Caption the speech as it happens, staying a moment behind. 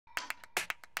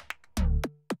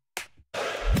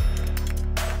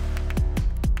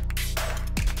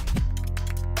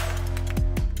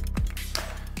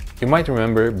You might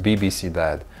remember BBC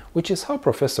Dad, which is how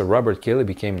Professor Robert Kelly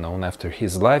became known after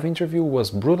his live interview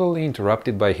was brutally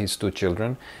interrupted by his two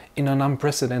children in an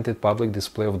unprecedented public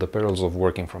display of the perils of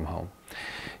working from home.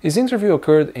 His interview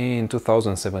occurred in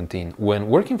 2017, when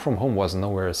working from home was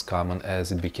nowhere as common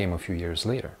as it became a few years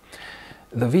later.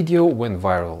 The video went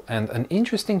viral, and an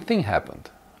interesting thing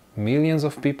happened. Millions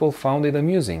of people found it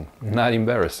amusing, not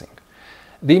embarrassing.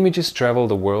 The images traveled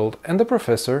the world, and the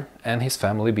professor and his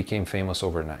family became famous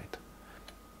overnight.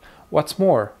 What's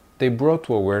more, they brought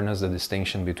to awareness the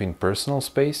distinction between personal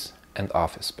space and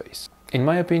office space. In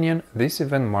my opinion, this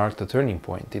event marked a turning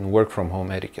point in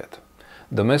work-from-home etiquette.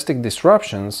 Domestic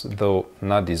disruptions, though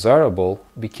not desirable,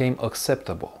 became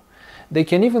acceptable. They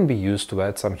can even be used to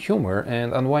add some humor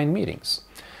and unwind meetings.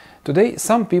 Today,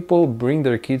 some people bring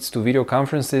their kids to video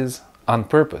conferences on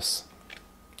purpose.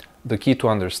 The key to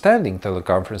understanding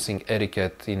teleconferencing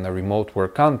etiquette in a remote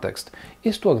work context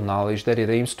is to acknowledge that it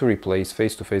aims to replace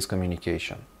face-to-face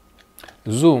communication.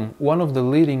 Zoom, one of the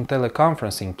leading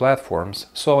teleconferencing platforms,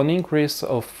 saw an increase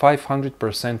of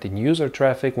 500% in user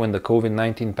traffic when the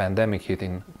COVID-19 pandemic hit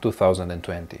in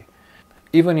 2020.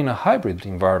 Even in a hybrid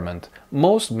environment,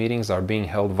 most meetings are being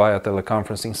held via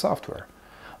teleconferencing software.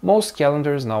 Most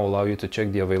calendars now allow you to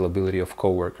check the availability of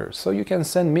coworkers, so you can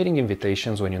send meeting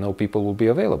invitations when you know people will be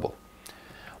available.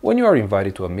 When you are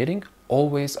invited to a meeting,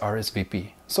 always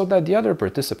RSVP, so that the other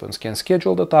participants can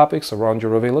schedule the topics around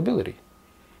your availability.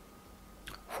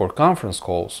 For conference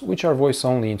calls, which are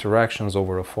voice-only interactions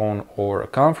over a phone or a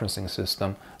conferencing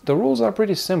system, the rules are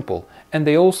pretty simple, and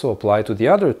they also apply to the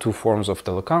other two forms of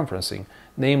teleconferencing,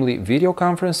 namely video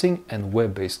conferencing and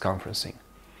web-based conferencing.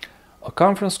 A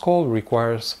conference call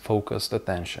requires focused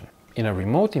attention. In a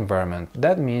remote environment,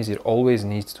 that means it always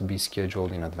needs to be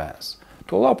scheduled in advance,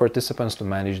 to allow participants to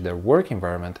manage their work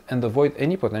environment and avoid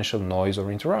any potential noise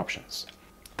or interruptions.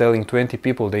 Telling 20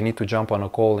 people they need to jump on a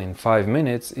call in 5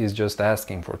 minutes is just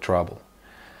asking for trouble.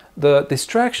 The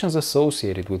distractions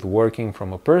associated with working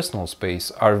from a personal space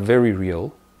are very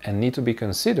real and need to be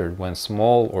considered when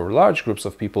small or large groups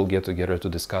of people get together to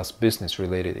discuss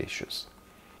business-related issues.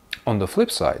 On the flip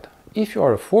side, if you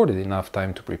are afforded enough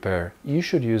time to prepare, you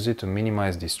should use it to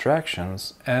minimize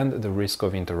distractions and the risk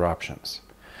of interruptions.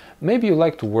 Maybe you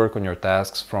like to work on your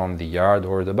tasks from the yard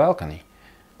or the balcony.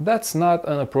 That's not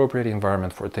an appropriate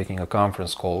environment for taking a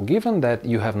conference call, given that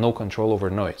you have no control over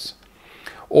noise.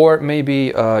 Or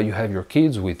maybe you have your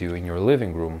kids with you in your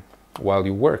living room while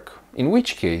you work, in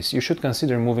which case you should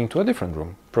consider moving to a different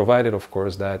room, provided of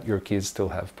course that your kids still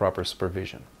have proper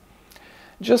supervision.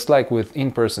 Just like with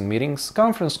in-person meetings,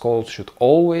 conference calls should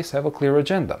always have a clear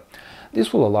agenda.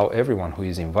 This will allow everyone who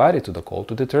is invited to the call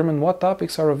to determine what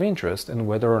topics are of interest and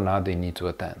whether or not they need to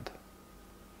attend.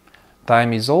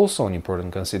 Time is also an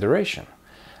important consideration.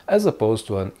 As opposed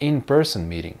to an in-person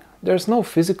meeting, there's no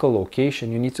physical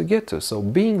location you need to get to, so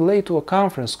being late to a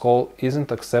conference call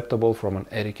isn't acceptable from an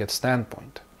etiquette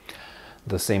standpoint.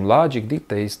 The same logic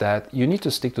dictates that you need to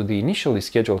stick to the initially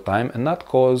scheduled time and not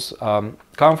cause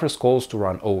conference calls to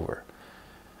run over.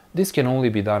 This can only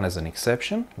be done as an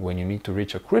exception when you need to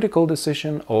reach a critical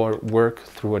decision or work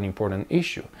through an important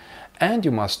issue. And you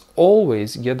must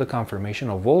always get the confirmation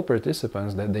of all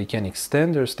participants that they can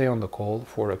extend their stay on the call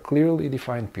for a clearly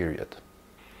defined period.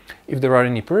 If there are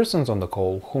any persons on the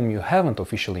call whom you haven't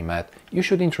officially met, you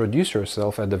should introduce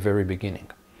yourself at the very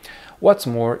beginning. What's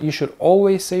more, you should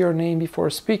always say your name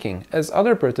before speaking, as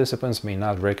other participants may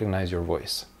not recognize your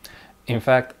voice. In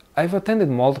fact, I've attended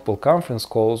multiple conference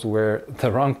calls where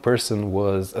the wrong person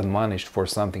was admonished for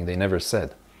something they never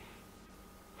said.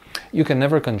 You can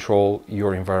never control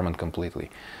your environment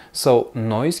completely, so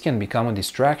noise can become a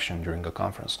distraction during a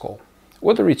conference call.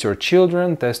 Whether it's your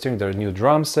children testing their new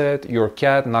drum set, your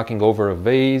cat knocking over a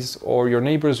vase, or your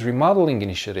neighbor's remodeling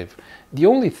initiative, the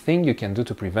only thing you can do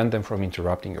to prevent them from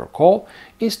interrupting your call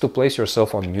is to place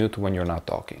yourself on mute when you're not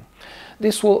talking.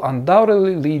 This will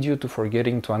undoubtedly lead you to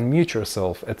forgetting to unmute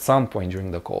yourself at some point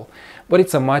during the call, but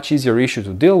it's a much easier issue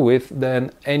to deal with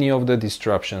than any of the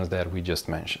disruptions that we just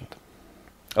mentioned.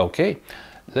 Okay,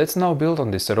 let's now build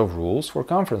on this set of rules for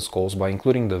conference calls by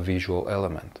including the visual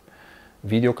element.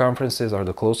 Video conferences are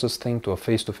the closest thing to a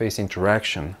face-to-face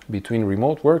interaction between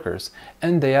remote workers,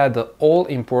 and they add the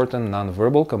all-important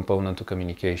non-verbal component to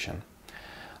communication.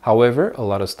 However, a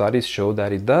lot of studies show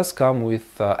that it does come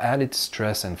with added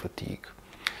stress and fatigue.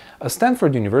 A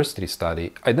Stanford University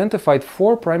study identified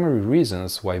 4 primary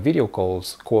reasons why video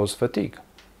calls cause fatigue.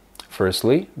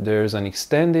 Firstly, there's an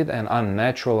extended and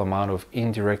unnatural amount of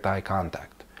indirect eye contact.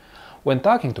 When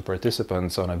talking to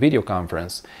participants on a video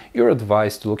conference, you're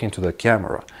advised to look into the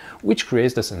camera, which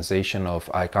creates the sensation of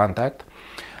eye contact.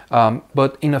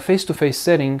 But in a face-to-face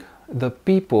setting, the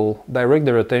people direct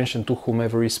their attention to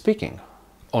whomever is speaking.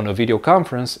 On a video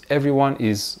conference, everyone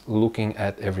is looking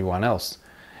at everyone else.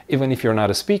 Even if you're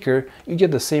not a speaker, you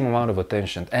get the same amount of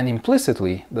attention and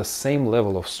implicitly the same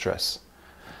level of stress.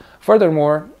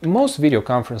 Furthermore, most video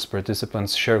conference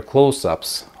participants share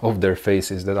close-ups of their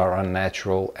faces that are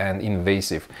unnatural and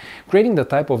invasive, creating the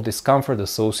type of discomfort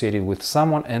associated with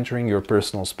someone entering your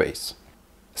personal space.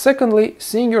 Secondly,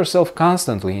 seeing yourself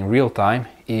constantly in real time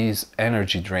is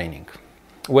energy draining.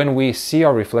 When we see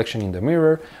our reflection in the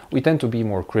mirror, we tend to be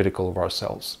more critical of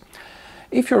ourselves.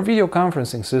 If your video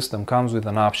conferencing system comes with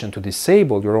an option to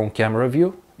disable your own camera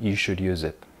view, you should use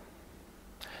it.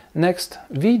 Next,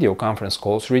 video conference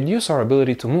calls reduce our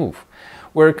ability to move.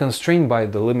 We're constrained by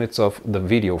the limits of the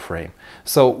video frame,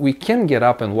 so we can get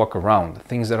up and walk around,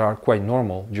 things that are quite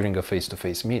normal during a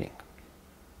face-to-face meeting.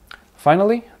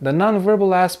 Finally, the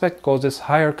nonverbal aspect causes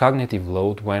higher cognitive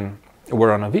load when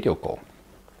we're on a video call.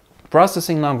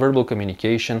 Processing nonverbal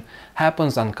communication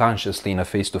happens unconsciously in a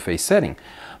face-to-face setting,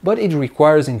 but it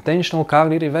requires intentional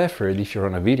cognitive effort if you're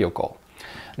on a video call.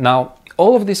 Now,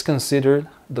 all of this considered,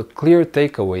 the clear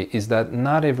takeaway is that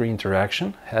not every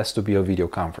interaction has to be a video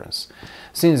conference.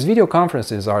 Since video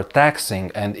conferences are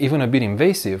taxing and even a bit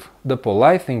invasive, the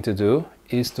polite thing to do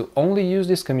is to only use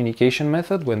this communication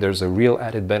method when there's a real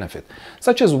added benefit,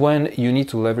 such as when you need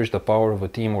to leverage the power of a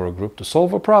team or a group to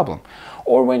solve a problem,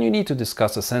 or when you need to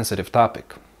discuss a sensitive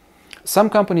topic. Some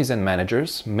companies and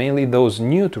managers, mainly those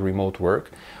new to remote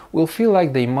work, will feel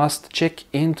like they must check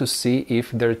in to see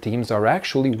if their teams are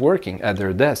actually working at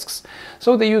their desks,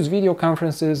 so they use video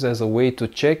conferences as a way to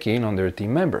check in on their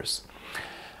team members.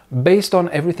 Based on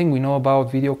everything we know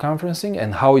about video conferencing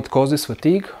and how it causes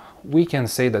fatigue, we can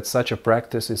say that such a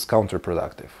practice is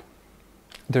counterproductive.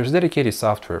 There's dedicated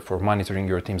software for monitoring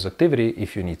your team's activity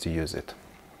if you need to use it.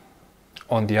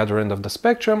 On the other end of the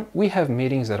spectrum, we have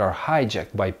meetings that are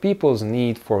hijacked by people's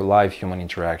need for live human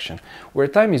interaction, where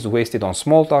time is wasted on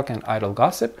small talk and idle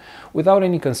gossip without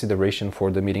any consideration for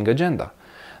the meeting agenda.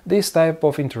 This type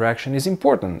of interaction is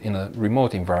important in a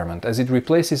remote environment as it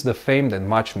replaces the famed and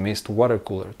much missed water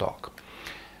cooler talk.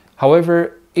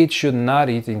 However, it should not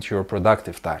eat into your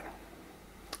productive time.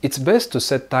 It's best to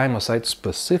set time aside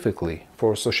specifically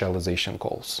for socialization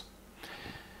calls.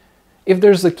 If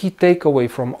there's a key takeaway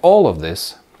from all of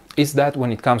this, is that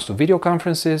when it comes to video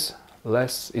conferences,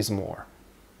 less is more.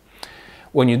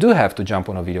 When you do have to jump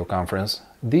on a video conference,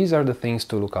 these are the things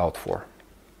to look out for.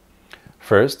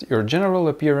 First, your general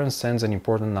appearance sends an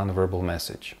important nonverbal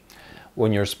message.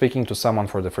 When you're speaking to someone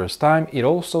for the first time, it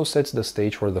also sets the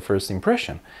stage for the first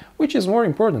impression, which is more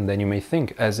important than you may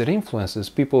think as it influences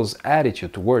people's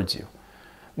attitude towards you.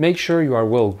 Make sure you are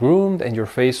well groomed and your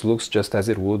face looks just as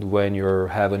it would when you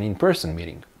have an in-person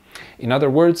meeting. In other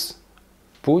words,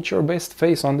 put your best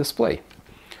face on display.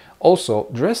 Also,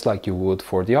 dress like you would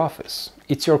for the office.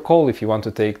 It's your call if you want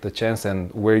to take the chance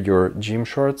and wear your gym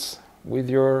shorts with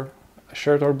your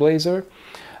shirt or blazer,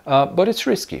 but it's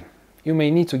risky. You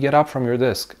may need to get up from your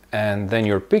desk and then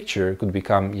your picture could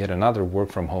become yet another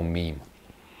work-from-home meme.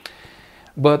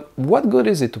 But what good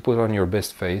is it to put on your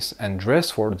best face and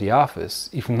dress for the office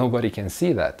if nobody can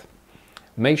see that?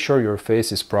 Make sure your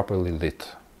face is properly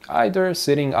lit. Either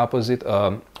sitting opposite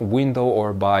a window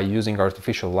or by using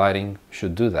artificial lighting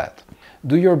should do that.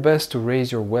 Do your best to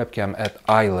raise your webcam at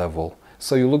eye level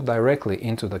so you look directly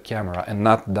into the camera and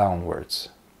not downwards.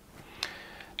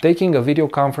 Taking a video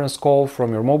conference call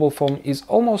from your mobile phone is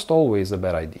almost always a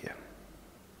bad idea.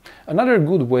 Another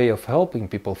good way of helping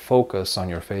people focus on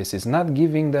your face is not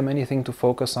giving them anything to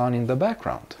focus on in the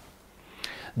background.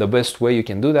 The best way you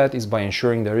can do that is by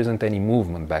ensuring there isn't any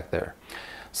movement back there.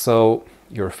 So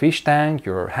your fish tank,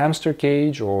 your hamster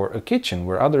cage, or a kitchen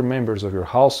where other members of your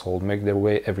household make their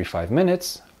way every 5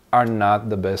 minutes are not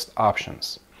the best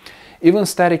options. Even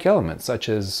static elements such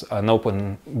as an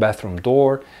open bathroom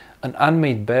door, an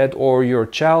unmade bed, or your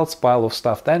child's pile of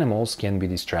stuffed animals can be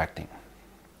distracting.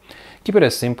 Keep it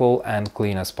as simple and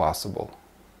clean as possible.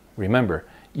 Remember,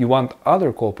 you want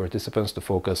other call participants to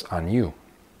focus on you.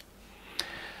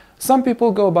 Some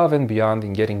people go above and beyond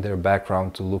in getting their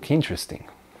background to look interesting,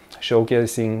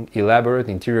 showcasing elaborate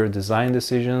interior design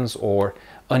decisions or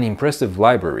an impressive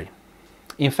library.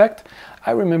 In fact,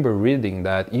 I remember reading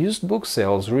that used book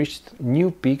sales reached new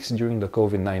peaks during the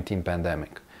COVID-19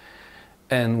 pandemic.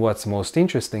 And what's most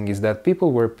interesting is that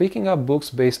people were picking up books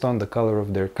based on the color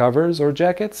of their covers or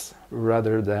jackets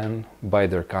rather than by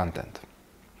their content.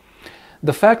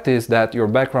 The fact is that your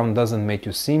background doesn't make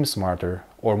you seem smarter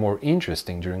or more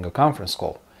interesting during a conference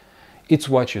call. It's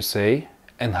what you say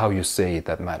and how you say it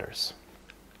that matters.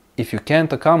 If you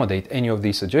can't accommodate any of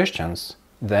these suggestions,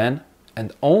 then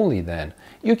And only then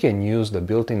you can use the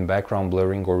built-in background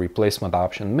blurring or replacement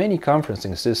option many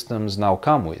conferencing systems now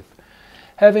come with.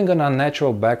 Having an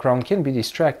unnatural background can be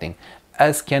distracting,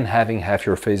 as can having half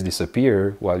your face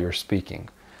disappear while you're speaking.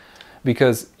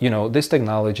 Because, this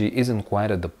technology isn't quite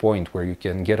at the point where you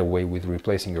can get away with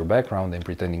replacing your background and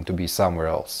pretending to be somewhere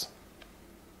else.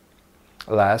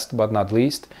 Last but not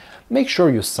least, make sure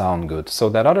you sound good so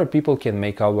that other people can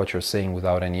make out what you're saying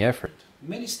without any effort.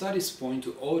 Many studies point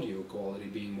to audio quality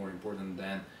being more important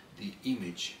than the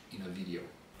image in a video.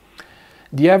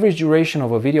 The average duration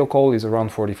of a video call is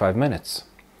around 45 minutes.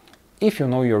 If you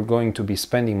know you're going to be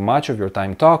spending much of your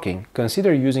time talking,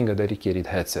 consider using a dedicated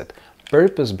headset,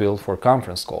 purpose-built for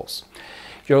conference calls.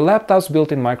 Your laptop's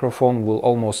built-in microphone will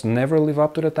almost never live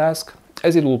up to the task,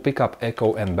 as it will pick up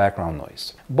echo and background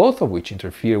noise, both of which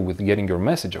interfere with getting your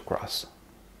message across.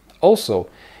 Also,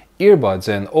 earbuds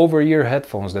and over-ear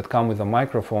headphones that come with a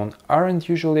microphone aren't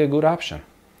usually a good option.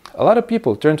 A lot of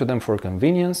people turn to them for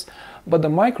convenience, but the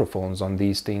microphones on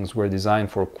these things were designed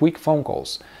for quick phone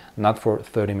calls, not for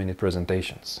 30-minute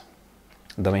presentations.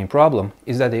 The main problem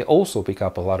is that they also pick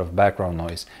up a lot of background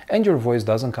noise, and your voice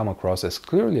doesn't come across as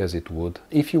clearly as it would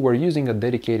if you were using a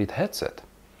dedicated headset.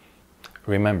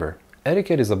 Remember,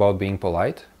 etiquette is about being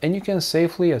polite, and you can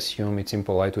safely assume it's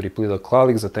impolite to deplete a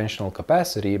colleague's attentional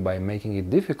capacity by making it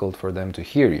difficult for them to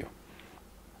hear you.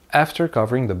 After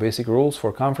covering the basic rules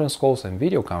for conference calls and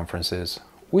video conferences,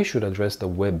 we should address the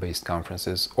web-based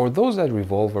conferences, or those that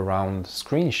revolve around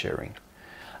screen sharing.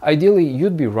 Ideally,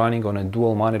 you'd be running on a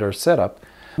dual monitor setup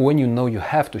when you know you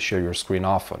have to share your screen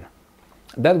often.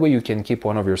 That way you can keep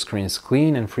one of your screens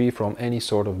clean and free from any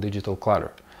sort of digital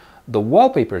clutter. The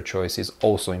wallpaper choice is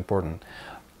also important.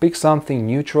 Pick something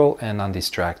neutral and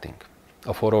undistracting.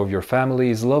 A photo of your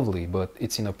family is lovely, but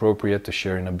it's inappropriate to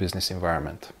share in a business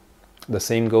environment. The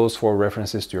same goes for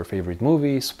references to your favorite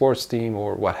movie, sports team,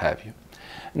 or what have you.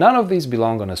 None of these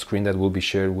belong on a screen that will be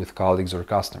shared with colleagues or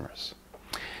customers.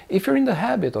 If you're in the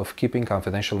habit of keeping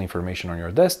confidential information on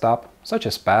your desktop, such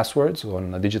as passwords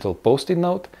on a digital post-it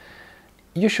note,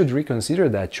 you should reconsider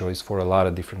that choice for a lot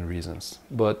of different reasons,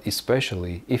 but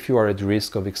especially if you are at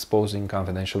risk of exposing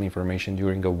confidential information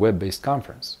during a web-based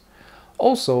conference.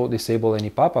 Also, disable any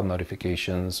pop-up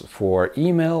notifications for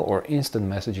email or instant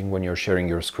messaging when you're sharing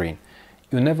your screen.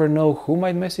 You never know who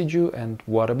might message you and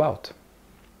what about.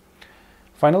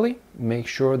 Finally, make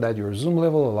sure that your Zoom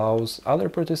level allows other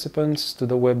participants to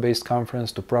the web-based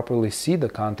conference to properly see the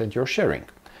content you're sharing.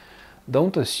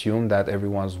 Don't assume that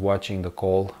everyone's watching the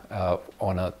call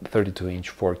on a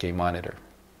 32-inch 4K monitor.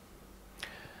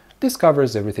 This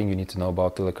covers everything you need to know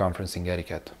about teleconferencing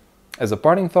etiquette. As a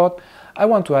parting thought, I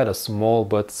want to add a small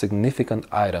but significant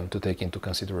item to take into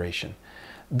consideration.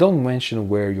 Don't mention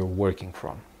where you're working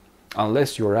from,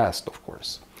 unless you're asked, of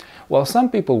course. While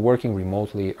some people working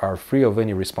remotely are free of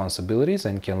any responsibilities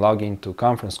and can log into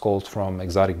conference calls from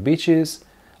exotic beaches,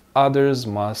 others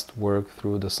must work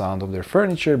through the sound of their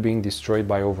furniture being destroyed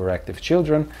by overactive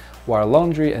children while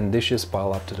laundry and dishes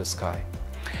pile up to the sky.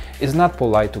 It's not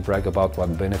polite to brag about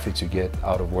what benefits you get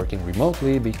out of working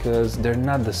remotely because they're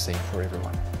not the same for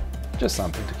everyone. Just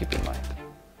something to keep in mind.